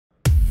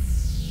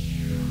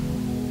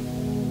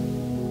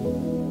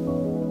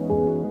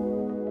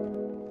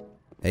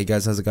Hey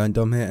guys, how's it going?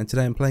 Dom here, and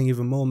today I'm playing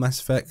even more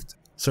Mass Effect.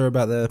 Sorry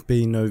about there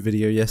being no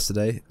video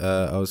yesterday,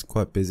 I was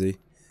quite busy.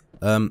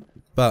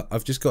 But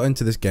I've just got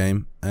into this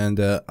game, and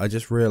I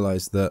just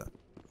realised that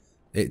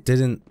it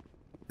didn't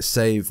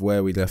save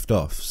where we left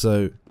off.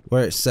 So,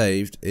 where it's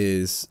saved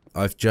is,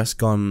 I've just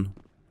gone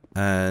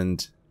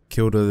and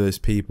killed all those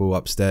people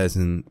upstairs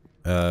in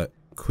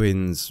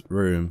Quinn's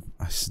room.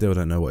 I still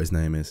don't know what his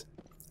name is.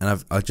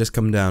 And I've just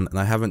come down, and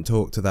I haven't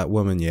talked to that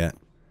woman yet.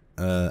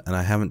 And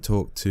I haven't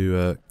talked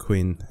to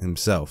Quinn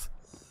himself.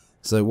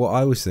 So what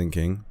I was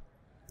thinking,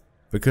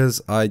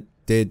 because I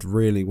did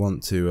really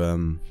want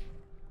to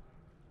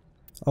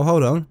oh,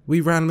 hold on, we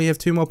randomly have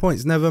 2 more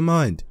points. Never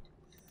mind.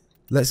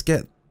 Let's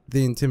get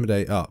the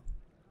Intimidate up.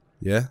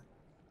 Yeah?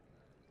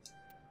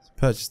 Let's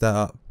purchase that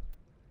up.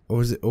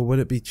 Or would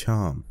it be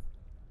Charm?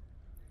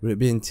 Would it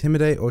be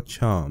Intimidate or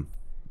Charm?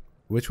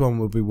 Which one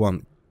would we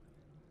want?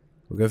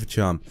 We'll go for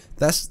Charm.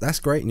 That's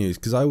great news,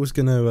 because I was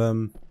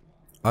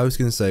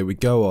gonna say we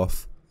go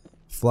off,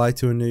 fly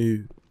to a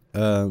new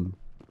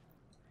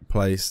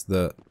place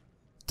that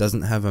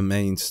doesn't have a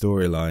main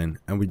storyline,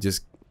 and we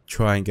just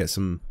try and get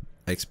some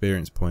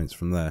experience points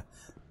from there.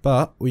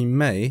 But we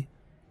may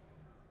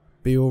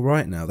be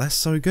alright now. That's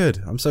so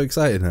good. I'm so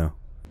excited now.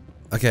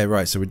 Okay,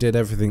 right, so we did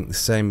everything the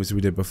same as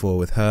we did before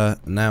with her.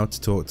 Now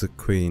to talk to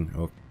Queen,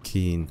 or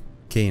Keen.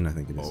 Keen, I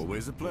think it is.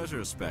 Always a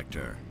pleasure,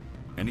 Spectre.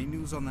 Any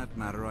news on that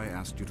matter I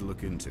asked you to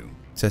look into?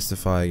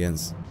 Testify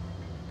against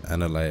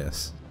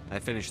Annihilus. I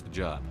finished the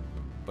job,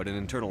 but an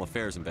internal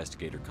affairs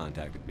investigator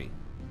contacted me.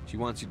 She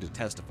wants you to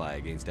testify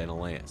against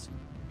Annihilus.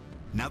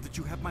 Now that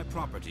you have my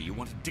property, you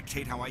want to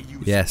dictate how I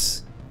use it?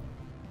 Yes.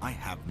 I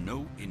have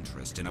no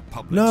interest in a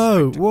public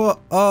No! spectacle. What?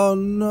 Oh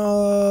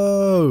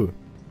no!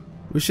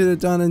 We should have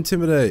done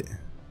Intimidate.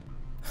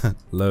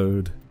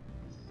 Load.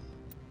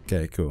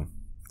 Okay, cool.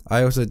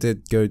 I also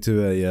did go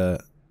to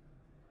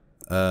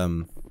a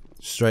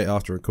straight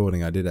after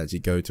recording, I did actually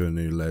go to a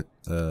new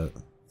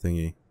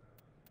thingy.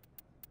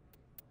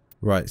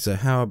 Right, so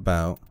how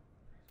about...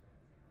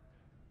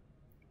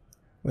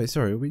 Wait,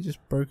 sorry, have we just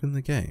broken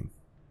the game?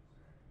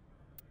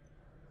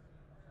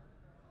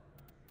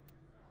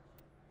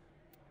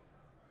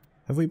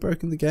 Have we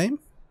broken the game?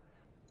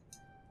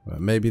 Right,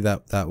 maybe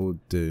that will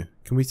do.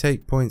 Can we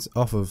take points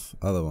off of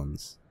other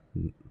ones?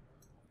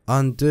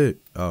 Undo.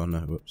 Oh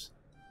no, whoops.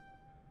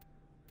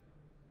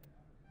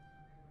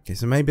 Okay,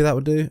 so maybe that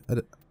will do.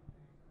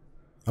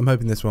 I'm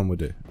hoping this one will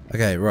do.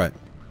 Okay, right.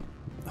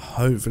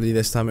 Hopefully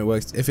this time it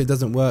works. If it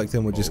doesn't work,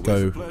 then we'll just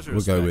go.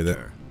 We'll go with it.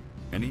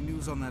 Any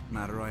news on that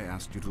matter I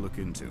asked you to look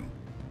into?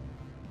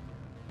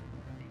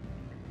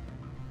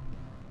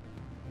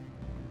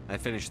 I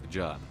finished the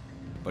job,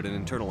 but an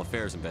internal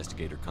affairs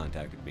investigator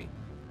contacted me.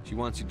 She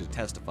wants you to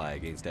testify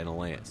against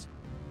Annihilus.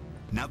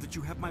 Now that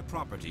you have my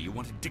property, you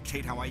want to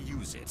dictate how I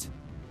use it?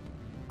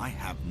 I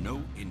have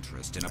no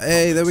interest in a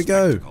Hey, there we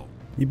go. spectacle.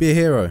 You be a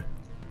hero.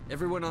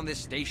 Everyone on this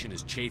station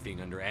is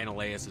chafing under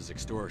Annihilus'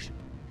 extortion.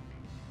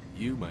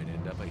 You might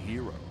end up a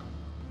hero.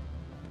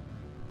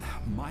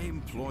 My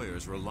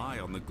employers rely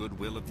on the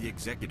goodwill of the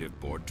executive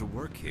board to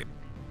work here.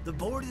 The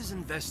board is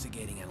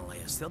investigating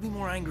Annihilus. They'll be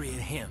more angry at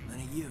him than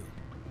at you.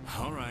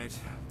 All right.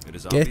 It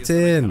is Get obvious that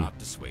I in. cannot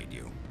dissuade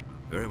you.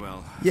 Very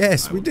well.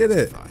 Yes, I we will did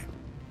it. testify.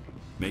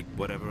 Make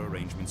whatever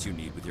arrangements you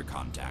need with your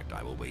contact.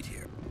 I will wait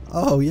here.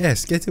 Oh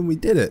yes, get in. We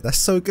did it. That's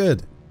so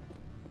good.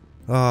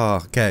 Oh,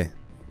 okay.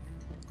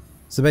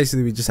 So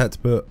basically, we just had to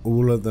put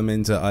all of them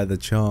into either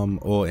Charm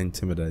or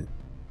Intimidate.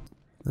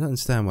 I don't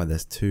understand why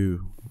there's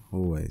 2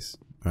 always.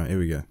 Alright, here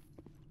we go.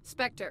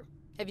 Spectre,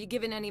 have you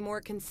given any more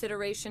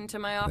consideration to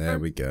my offer? There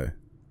we go.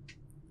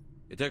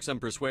 It took some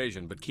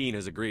persuasion, but Keen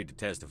has agreed to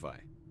testify.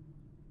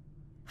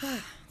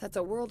 That's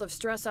a world of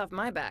stress off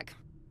my back.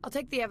 I'll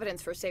take the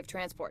evidence for safe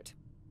transport.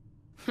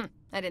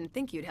 I didn't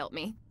think you'd help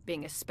me,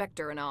 being a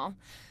Spectre and all.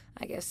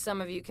 I guess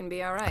some of you can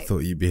be I alright. thought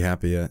you'd be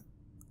happier.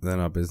 Then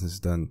our business is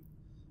done.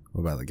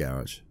 What about the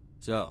garage?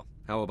 So,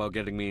 how about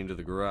getting me into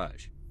the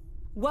garage?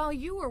 While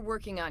you were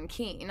working on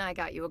Keen, I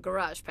got you a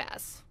garage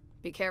pass.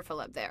 Be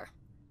careful up there.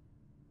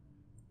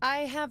 I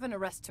have an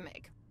arrest to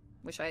make.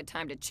 Wish I had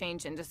time to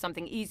change into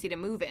something easy to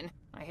move in.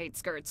 I hate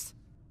skirts.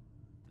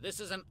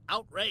 This is an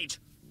outrage.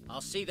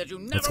 I'll see that you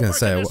never I was gonna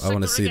say, work I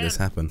want to sector see again. this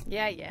happen.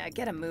 Yeah,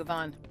 get a move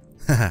on.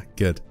 Haha,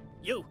 good.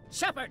 You,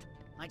 Shepard!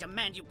 I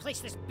demand you place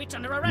this bitch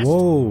under arrest!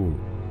 Whoa!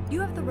 You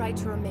have the right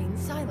to remain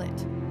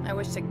silent. I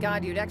wish to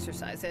God you'd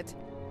exercise it.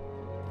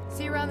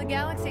 See you around the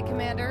galaxy,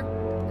 Commander.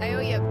 I owe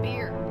you a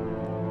beer.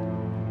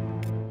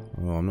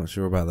 Oh, I'm not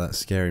sure about that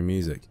scary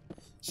music.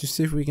 Let's just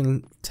see if we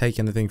can take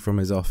anything from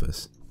his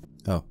office.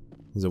 Oh,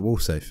 there's a wall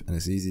safe and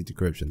it's easy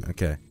decryption.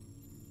 Okay.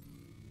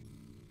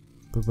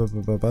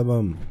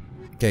 Ba-ba-ba-ba-ba-bum.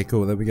 Okay,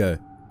 cool. There we go.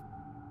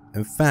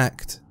 In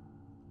fact,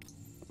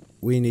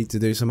 we need to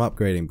do some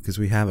upgrading because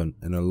we haven't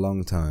in a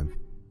long time.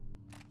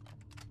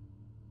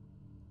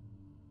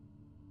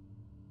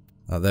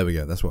 Oh, there we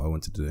go. That's what I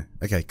wanted to do.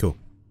 Okay, cool.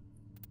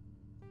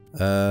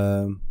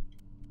 So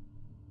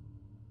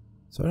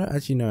I don't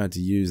actually know how to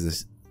use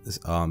this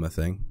armor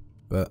thing,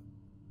 but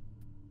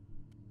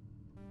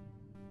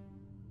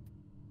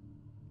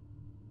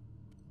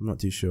I'm not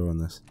too sure on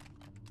this.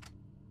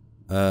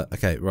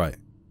 Okay, right.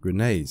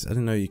 Grenades. I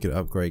didn't know you could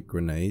upgrade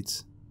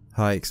grenades.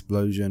 High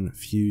explosion,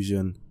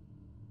 fusion.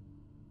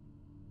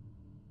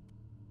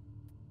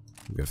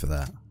 I'll go for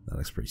that. That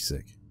looks pretty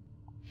sick.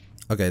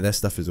 Okay, their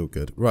stuff is all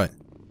good. Right.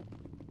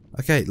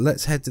 Okay,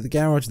 let's head to the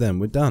garage then.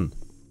 We're done.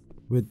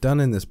 We're done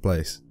in this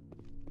place.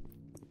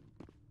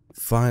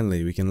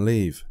 Finally, we can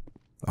leave.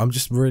 I'm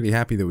just really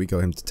happy that we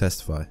got him to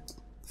testify.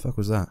 The fuck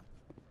was that?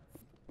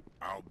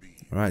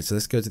 Alright, so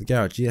let's go to the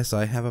garage. Yes,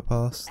 I have a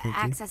pass. Thank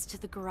you. Access to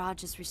the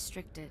garage is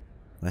restricted.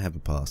 I have a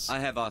pass. I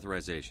have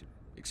authorization.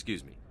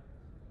 Excuse me.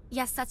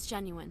 Yes, that's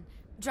genuine.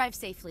 Drive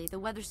safely. The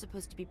weather's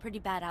supposed to be pretty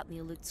bad out in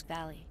the Alutsk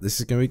Valley. This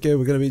is going to be good.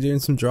 We're going to be doing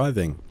some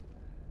driving.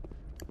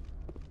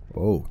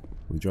 Oh,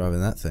 we're driving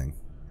that thing.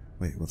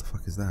 Wait, what the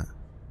fuck is that?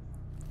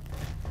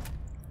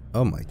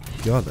 Oh my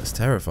god, that's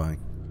terrifying.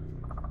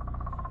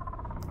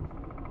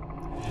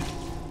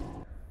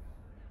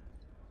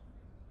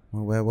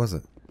 Well, where was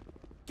it?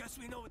 Guess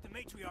we know what the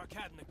matriarch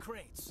had in the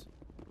crates.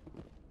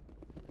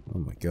 Oh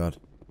my god.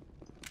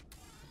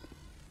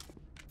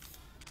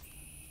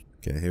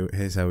 Okay,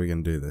 here's how we're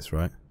gonna do this,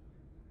 right?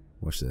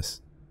 Watch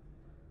this.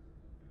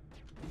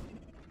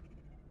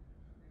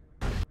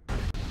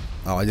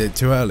 Oh, I did it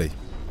too early.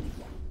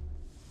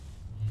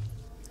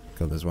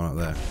 God, there's one up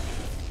there.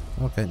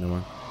 Okay, no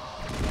one.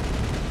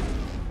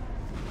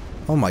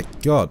 Oh my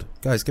god.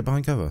 Guys, get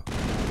behind cover.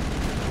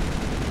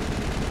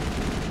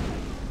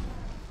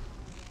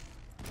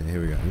 Okay,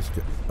 here we go. Let's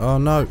go. Oh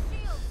no!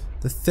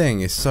 The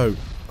thing is so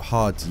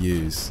hard to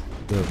use.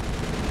 The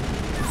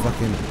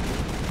fucking...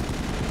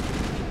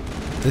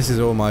 This is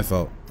all my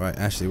fault. Right,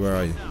 Ashley, where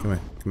are you? Come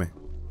here, come here.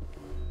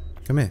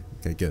 Come here.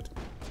 Okay, good.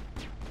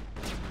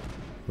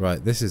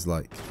 Right, this is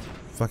like...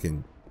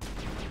 fucking...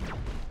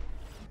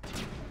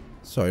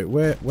 Sorry,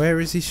 where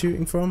is he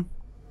shooting from?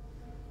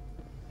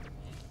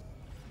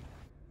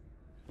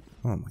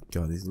 Oh my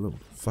god, he's a little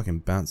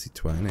fucking bouncy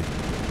twat, isn't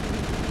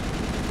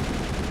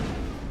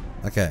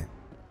he? Okay.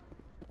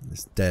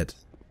 It's dead.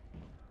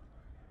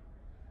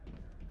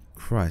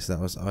 Christ, that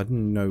was... I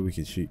didn't know we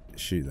could shoot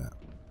that.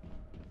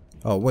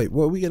 Oh, wait,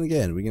 what are we going to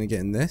get in? Are we going to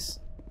get in this?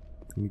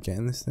 Can we get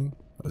in this thing?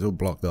 Oh, it's all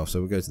blocked off, so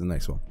we'll go to the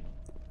next one.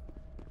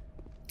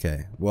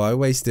 Okay, well, I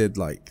wasted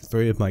like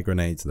 3 of my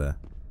grenades there.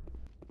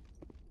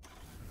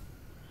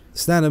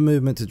 Standard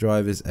movement to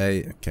drive is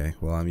A. Okay,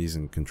 well, I'm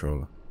using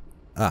controller.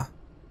 Ah.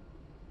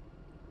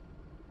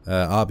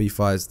 RB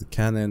fires the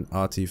cannon,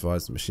 RT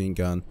fires the machine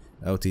gun,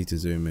 LT to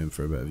zoom in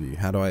for a better view.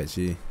 How do I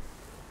actually...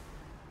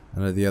 I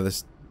know the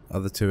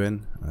other 2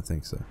 in? I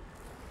think so.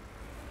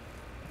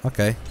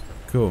 Okay,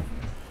 cool.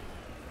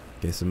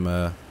 Get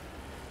some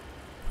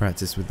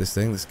practice with this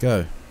thing. Let's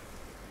go.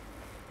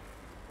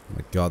 Oh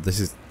my god, this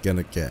is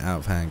gonna get out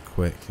of hand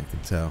quick, I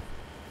can tell.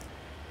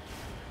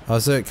 Oh,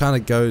 so it kind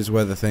of goes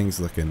where the thing's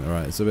looking.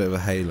 Alright, it's a bit of a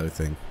Halo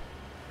thing.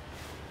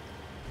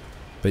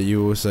 But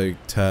you also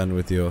turn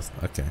with your...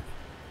 Okay.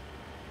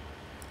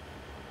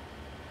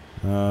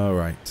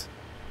 Alright.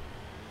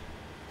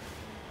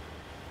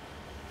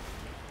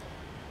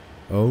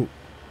 Oh,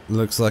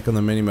 looks like on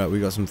the minimap we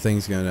got some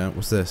things going out.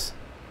 What's this?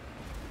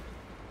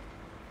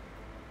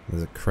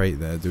 There's a crate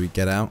there. Do we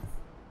get out?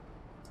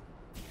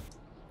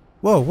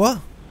 Whoa, what?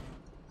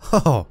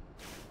 Oh,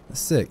 that's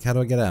sick. How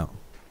do I get out?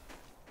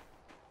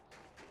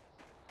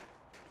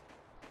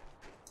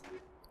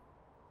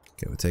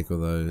 Okay, we'll take all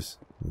those.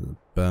 There's a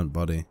burnt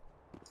body.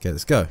 Okay,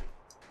 let's go.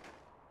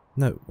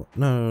 No.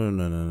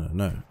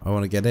 I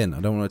want to get in.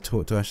 I don't want to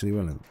talk to Ashley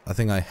Williams. I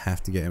think I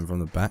have to get in from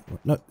the back.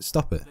 No,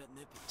 stop it.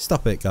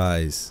 Stop it,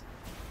 guys.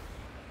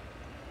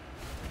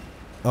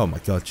 Oh my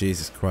god,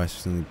 Jesus Christ.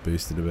 Something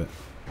boosted a bit.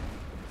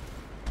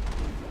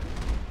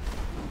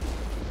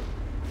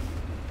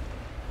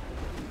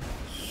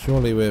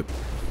 Surely we're...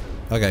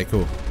 Okay,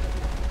 cool.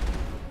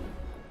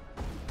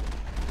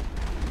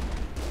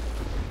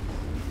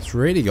 It's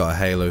really got a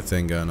Halo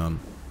thing going on,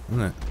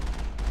 isn't it?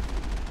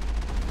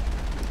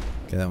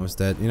 Okay, that one's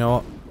dead. You know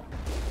what?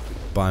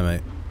 Bye,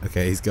 mate.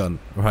 Okay, he's gone.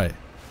 Right.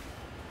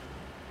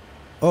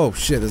 Oh,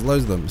 shit, there's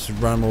loads of them. Let's just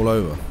run them all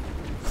over.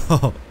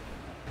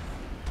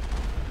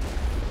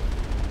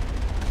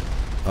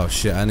 Oh,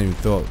 shit, I hadn't even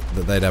thought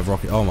that they'd have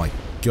rocket... Oh, my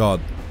God.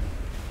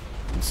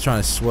 I'm just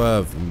trying to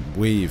swerve and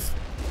weave.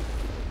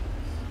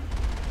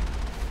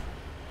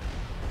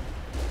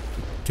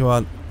 Come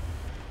on.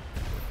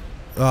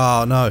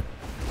 Oh, no.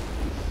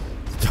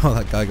 Oh,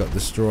 that guy got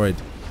destroyed.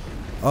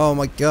 Oh,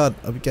 my God.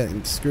 I'm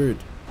getting screwed.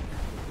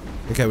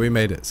 Okay, we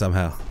made it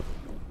somehow.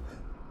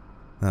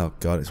 Oh,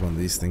 God, it's one of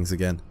these things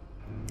again.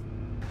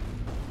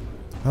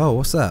 Oh,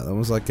 what's that? That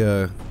was like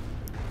a...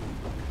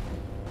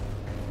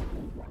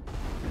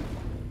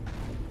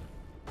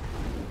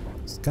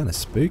 It's kind of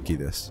spooky,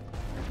 this.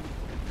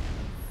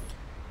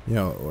 You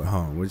know, hold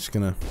on, we're just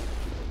gonna...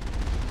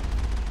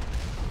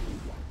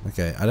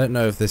 Okay, I don't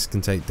know if this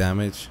can take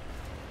damage.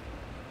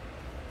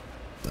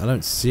 I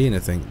don't see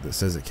anything that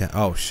says it can.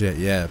 Oh shit,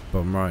 yeah,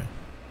 bottom right.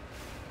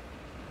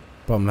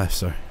 Bottom left,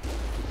 sorry.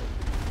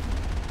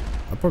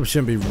 I probably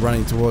shouldn't be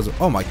running towards it.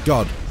 Oh my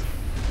god!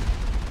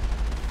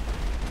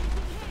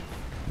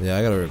 Yeah,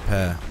 I gotta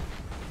repair.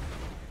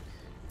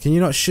 Can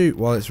you not shoot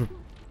while it's...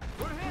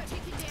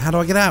 How do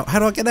I get out? How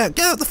do I get out?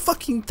 Get out the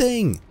fucking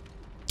thing!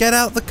 Get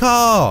out the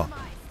car!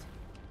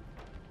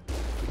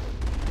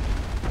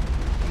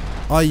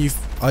 Are you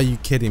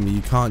kidding me?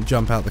 You can't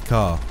jump out the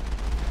car.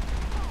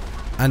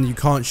 And you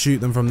can't shoot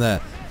them from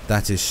there.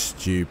 That is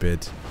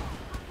stupid.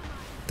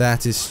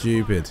 That is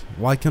stupid.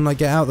 Why can't I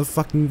get out the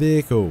fucking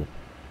vehicle?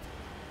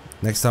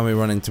 Next time we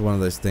run into one of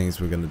those things,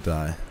 we're gonna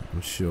die.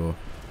 I'm sure.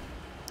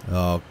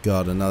 Oh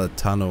god, another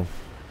tunnel.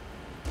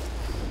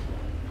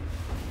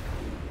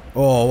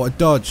 Oh, what a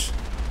dodge.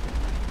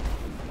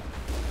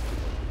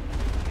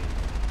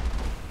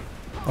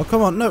 Oh,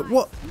 come on. No,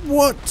 what?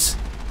 What?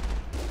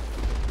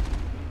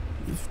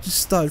 You've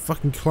just started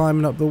fucking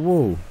climbing up the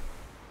wall.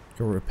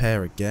 Gotta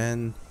repair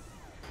again.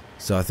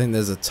 So I think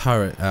there's a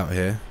turret out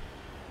here.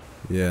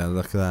 Yeah,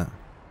 look at that.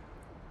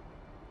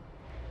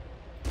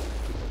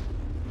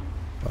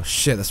 Oh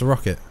shit, that's a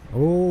rocket.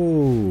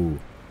 Oh.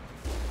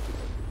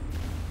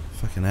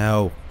 Fucking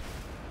hell.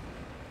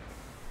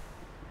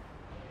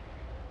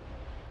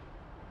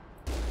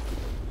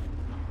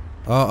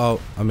 Oh,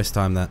 I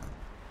mistimed that.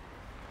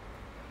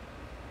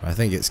 I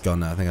think it's gone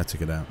now. I think I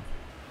took it out.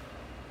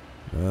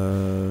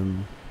 Oh.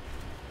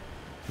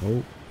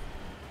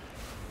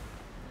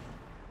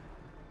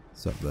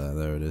 It's up there.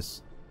 There it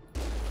is.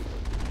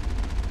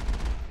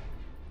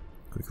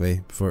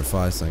 Quickly, before it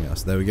fires something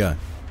else. There we go.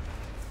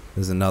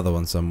 There's another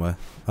one somewhere.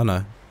 Oh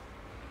no.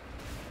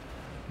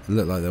 It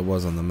looked like there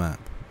was on the map.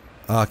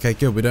 Oh, okay,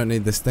 good. We don't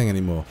need this thing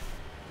anymore.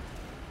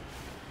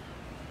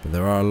 But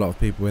there are a lot of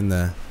people in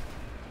there.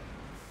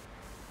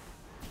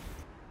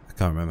 I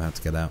can't remember how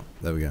to get out.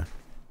 There we go.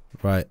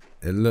 Right,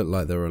 it looked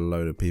like there were a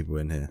load of people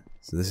in here.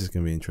 So this is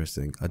going to be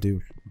interesting. I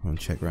do want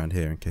to check around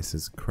here in case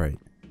there's a crate.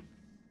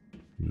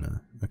 No.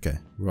 Okay,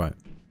 right.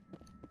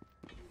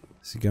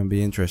 This is going to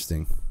be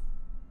interesting.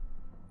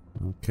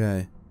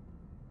 Okay.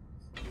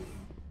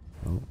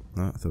 Oh,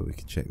 no, I thought we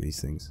could check these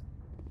things.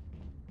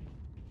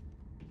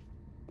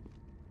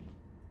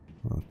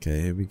 Okay,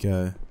 here we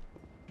go.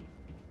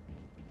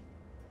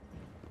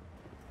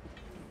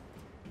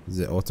 Is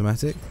it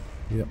automatic?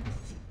 Yep.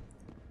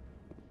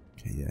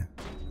 Okay, yeah.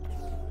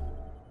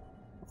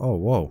 Oh,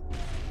 whoa.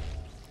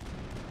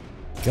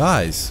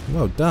 Guys,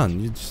 well done.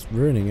 You're just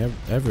ruining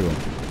everyone.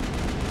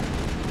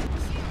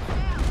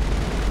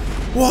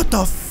 What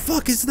the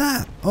fuck is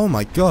that? Oh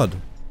my god.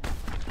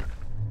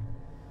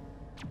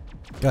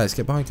 Guys,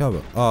 get behind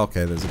cover. Oh,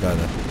 okay, there's a guy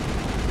there.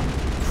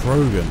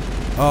 Krogan.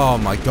 Oh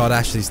my god,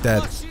 Ashley's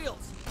dead.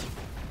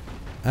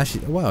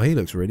 Ashley, wow, he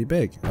looks really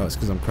big. Oh, it's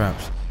because I'm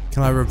crouched.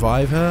 Can I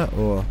revive her,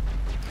 or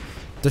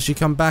does she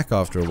come back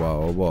after a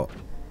while, or what?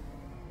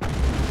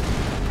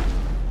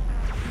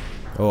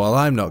 Oh, well,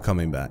 I'm not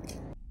coming back.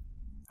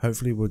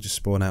 Hopefully we'll just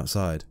spawn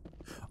outside.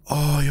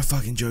 Oh, you're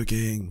fucking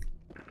joking.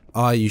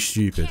 Are you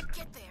stupid?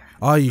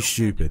 Are you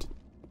stupid?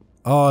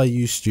 Are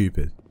you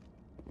stupid?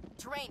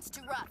 Terrain's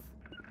too rough.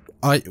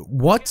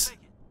 What?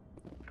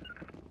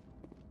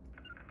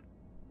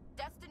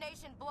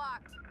 Destination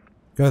blocked.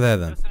 Go there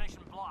then. Destination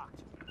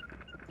blocked.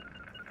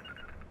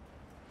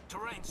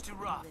 Terrain's too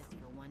rough.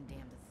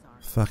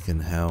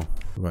 Fucking hell.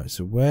 Right,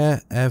 so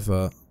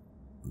wherever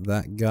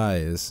that guy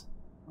is.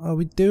 Oh,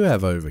 we do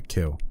have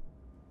overkill.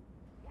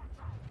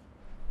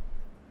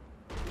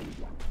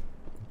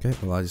 Okay,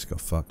 well I just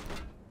got fucked.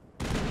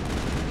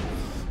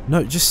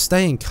 No, just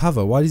stay in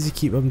cover. Why does he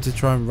keep having to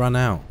try and run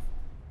out?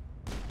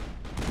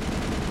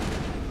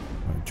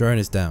 Right, drone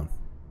is down.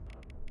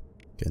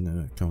 Okay,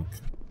 no, come on.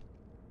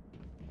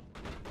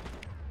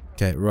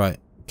 Okay, right.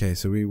 Okay,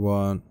 so we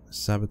want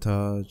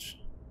sabotage.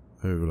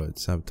 Overload,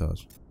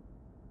 sabotage.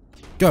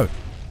 Go!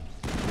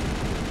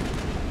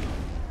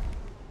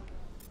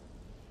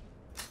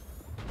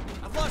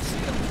 I've lost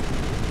shield.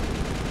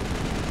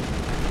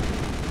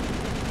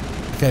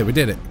 Okay, we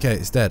did it. Okay,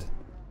 it's dead.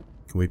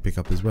 Can we pick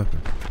up his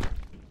weapon?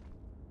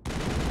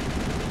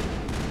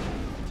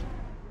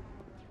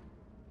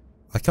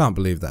 I can't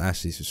believe that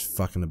Ashley's just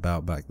fucking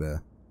about back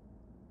there.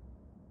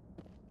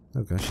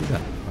 Oh, can I shoot that?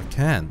 I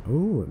can.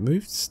 Oh, it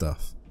moved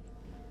stuff.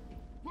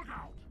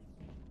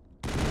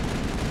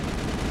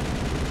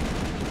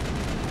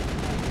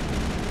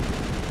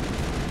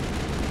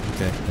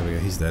 Okay, there we go.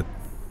 He's dead.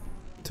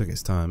 Took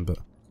its time, but...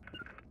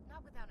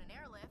 Not without an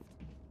airlift.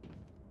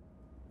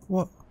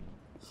 What?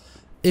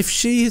 If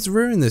she has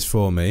ruined this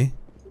for me...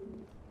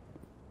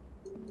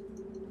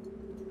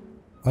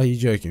 Are you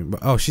joking?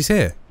 Oh, she's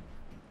here.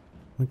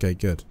 Okay,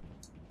 good.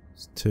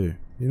 It's two.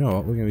 You know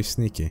what? We're going to be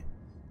sneaky.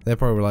 They're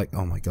probably like,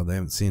 oh my god, they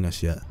haven't seen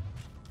us yet.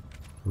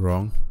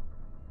 Wrong.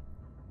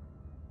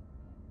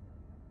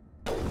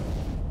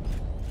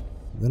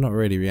 They're not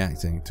really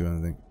reacting to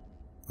anything.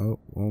 Oh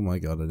my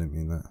god, I didn't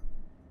mean that.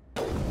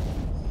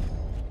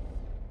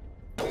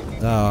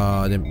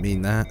 Oh, I didn't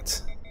mean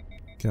that.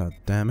 God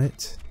damn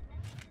it.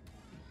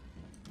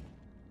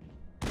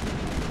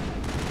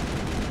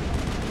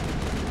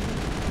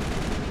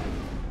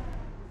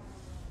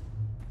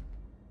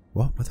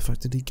 What? Where the fuck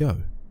did he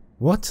go?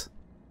 What?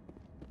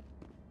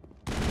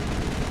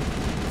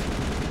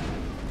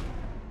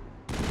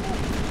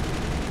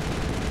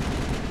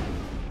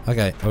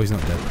 Okay. Oh, he's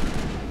not dead.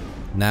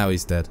 Now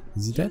he's dead.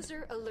 Is he dead?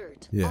 User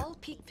alert. Yeah. All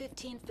Peak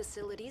 15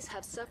 facilities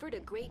have suffered a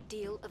great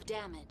deal of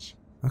damage.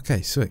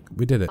 Okay, sick.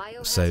 We did it.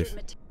 Biohazard Save.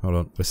 Hold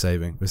on. We're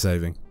saving. We're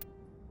saving.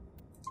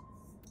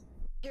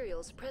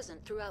 Materials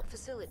present throughout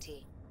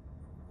facility.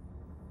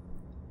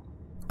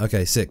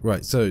 Okay, sick.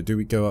 Right. So, do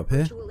we go up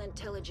here? Virtual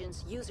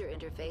intelligence user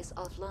interface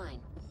offline.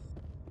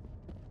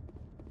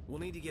 We'll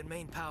need to get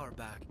main power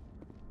back.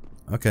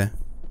 Okay.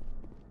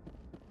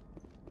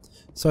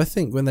 So I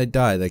think when they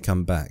die, they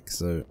come back.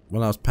 So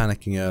when I was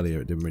panicking earlier,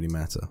 it didn't really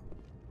matter.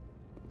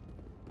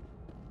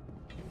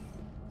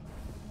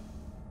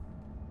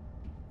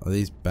 Are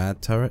these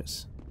bad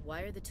turrets?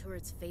 Why are the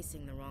turrets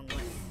facing the wrong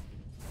way?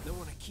 They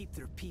want to keep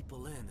their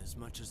people in as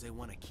much as they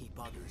want to keep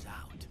others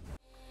out.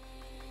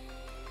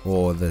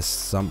 Or there's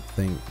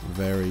something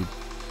very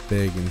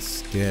big and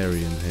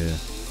scary in here.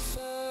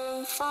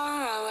 So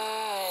far away.